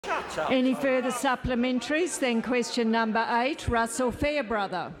Any further supplementaries? Then question number 8, Russell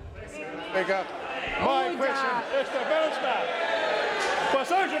Fairbrother. Speaker, my question is to Minister for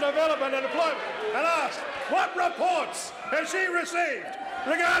Social Development and Employment and ask what reports has she received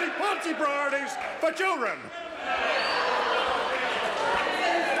regarding policy priorities for children?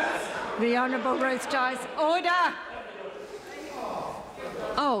 The Honourable Ruth Dyson. Order!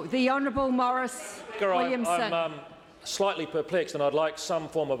 Oh, the Honourable Maurice Williamson. I'm slightly perplexed, and I'd like some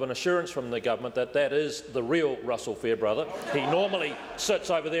form of an assurance from the government that that is the real Russell Fairbrother. He normally sits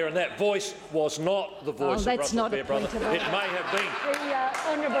over there, and that voice was not the voice of Russell Fairbrother. It may have been. The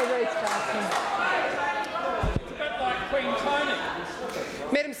Honourable Ruth Dyson. It's a bit like Queen Tony.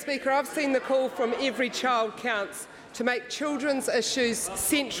 Madam Speaker, I've seen the call from Every Child Counts to make children's issues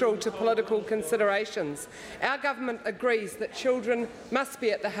central to political considerations. Our government agrees that children must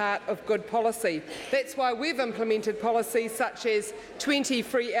be at the heart of good policy. That's why we've implemented policies such as 20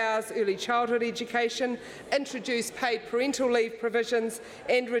 free hours early childhood education, introduced paid parental leave provisions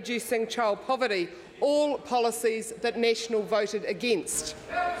and reducing child poverty, all policies that National voted against.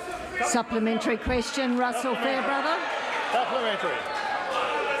 Supplementary question, Russell Fairbrother. Supplementary.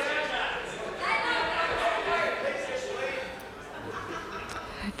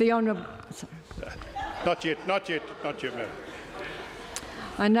 The Honourable... Not yet, Madam.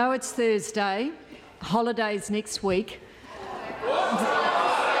 I know it's Thursday, holidays next week.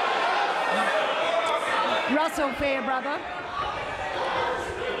 Russell Fairbrother.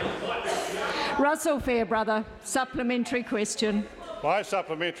 Russell Fairbrother, supplementary question. My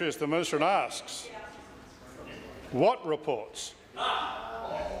supplementary is the Minister and asks, what reports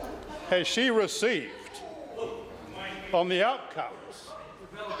has she received on the outcomes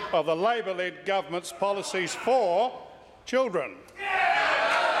of the Labor-led government's policies for children?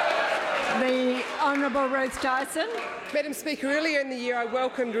 The Honourable Ruth Dyson. Madam Speaker, earlier in the year I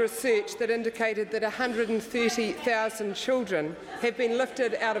welcomed research that indicated that 130,000 children have been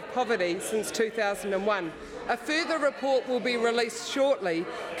lifted out of poverty since 2001. A further report will be released shortly,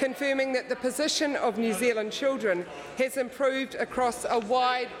 confirming that the position of New Zealand children has improved across a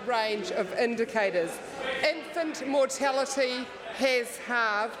wide range of indicators. Infant mortality has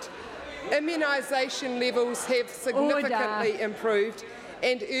halved, immunisation levels have significantly improved,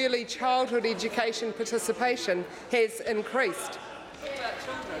 and early childhood education participation has increased.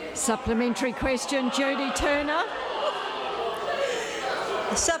 Supplementary question, Judy Turner.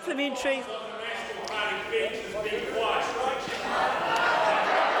 Supplementary.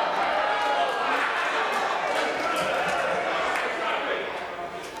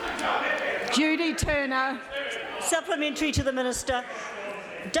 Judy Turner. Supplementary to the Minister.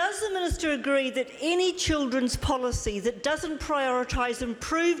 Does the Minister agree that any children's policy that doesn't prioritise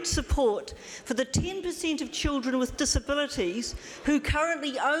improved support for the 10% of children with disabilities who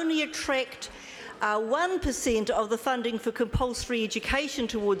currently only attract 1% of the funding for compulsory education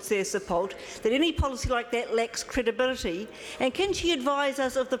towards their support, that any policy like that lacks credibility? And can she advise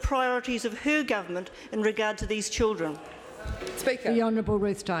us of the priorities of her government in regard to these children? Speaker. The Honourable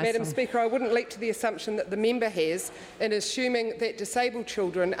Ruth Dyson. Madam Speaker, I wouldn't leap to the assumption that the member has in assuming that disabled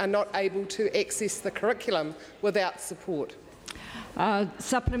children are not able to access the curriculum without support.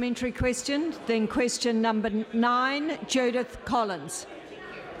 Supplementary question. Then question number 9, Judith Collins.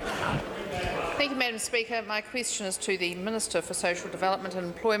 Thank you, Madam Speaker. My question is to the Minister for Social Development and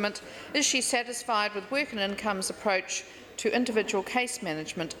Employment. Is she satisfied with Work and Income's approach to individual case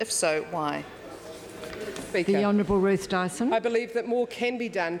management? If so, why? Speaker. The Honourable Ruth Dyson. I believe that more can be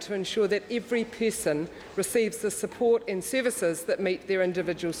done to ensure that every person receives the support and services that meet their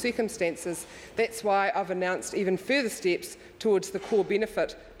individual circumstances. That's why I've announced even further steps towards the core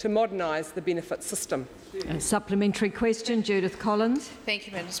benefit to modernise the benefit system. Supplementary question, Judith Collins. Thank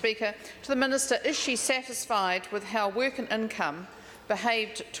you, Madam Speaker. To the Minister, is she satisfied with how Work and Income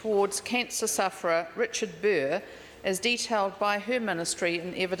behaved towards cancer sufferer Richard Burr, as detailed by her ministry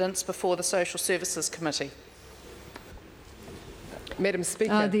in evidence before the Social Services Committee? Madam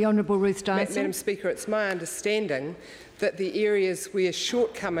Speaker. The Honourable Ruth Dyson. Madam Speaker, it's my understanding that the areas where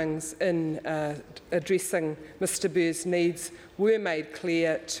shortcomings in addressing Mr Burrs' needs were made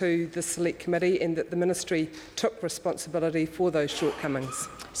clear to the Select Committee and that the Ministry took responsibility for those shortcomings.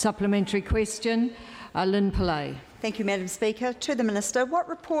 Supplementary question, Lynn Pillay. Thank you, Madam Speaker. To the Minister, what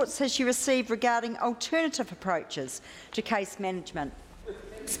reports has she received regarding alternative approaches to case management?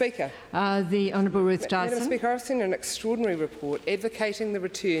 Speaker. The Honourable Ruth Dyson. Madam Speaker, I've seen an extraordinary report advocating the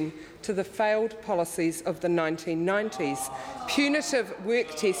return to the failed policies of the 1990s, punitive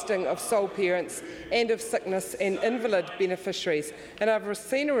work testing of sole parents and of sickness and invalid beneficiaries. And I've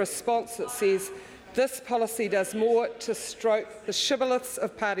seen a response that says This policy does more to stroke the shibboleths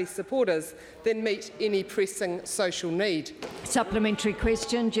of party supporters than meet any pressing social need. Supplementary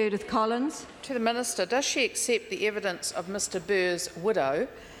question, Judith Collins. To the Minister, does she accept the evidence of Mr Burrs' widow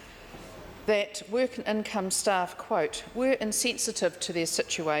that work and income staff, quote, were insensitive to their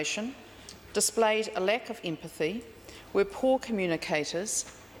situation, displayed a lack of empathy, were poor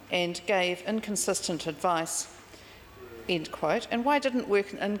communicators and gave inconsistent advice, end quote, and why didn't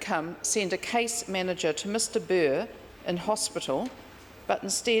Work and Income send a case manager to Mr Burr in hospital, but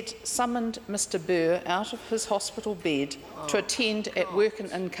instead summoned Mr Burr out of his hospital bed to attend at Work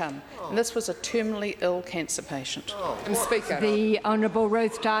and Income? And this was a terminally ill cancer patient. Madam Speaker. The Honourable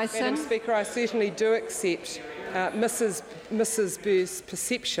Ruth Dyson. Madam Speaker, I certainly do accept Mrs Burr's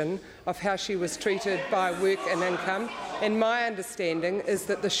perception of how she was treated by Work and Income, and my understanding is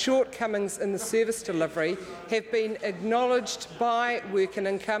that the shortcomings in the service delivery have been acknowledged by Work and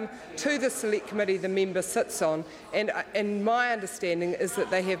Income to the Select Committee the member sits on, and my understanding is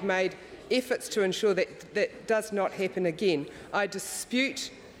that they have made efforts to ensure that that does not happen again. I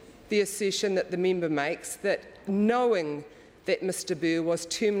dispute the assertion that the member makes that, knowing that Mr Burr was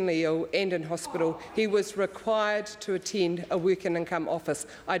terminally ill and in hospital, he was required to attend a Work and Income office.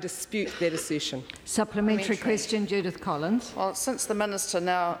 I dispute that assertion. Supplementary question, Judith Collins. Well, since the Minister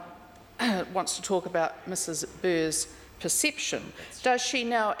now wants to talk about Mrs Burr's perception, does she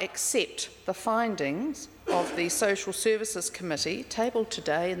now accept the findings of the Social Services Committee tabled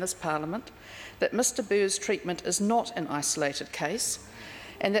today in this Parliament, that Mr Burr's treatment is not an isolated case,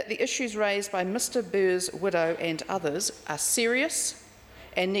 and that the issues raised by Mr Burr's widow and others are serious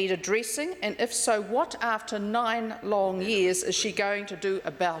and need addressing? And if so, what, after 9 long years, is she going to do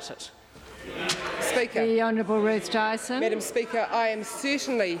about it? Speaker. The Honourable Ruth Dyson. Madam Speaker, I am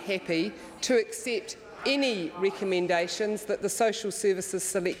certainly happy to accept any recommendations that the Social Services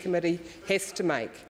Select Committee has to make.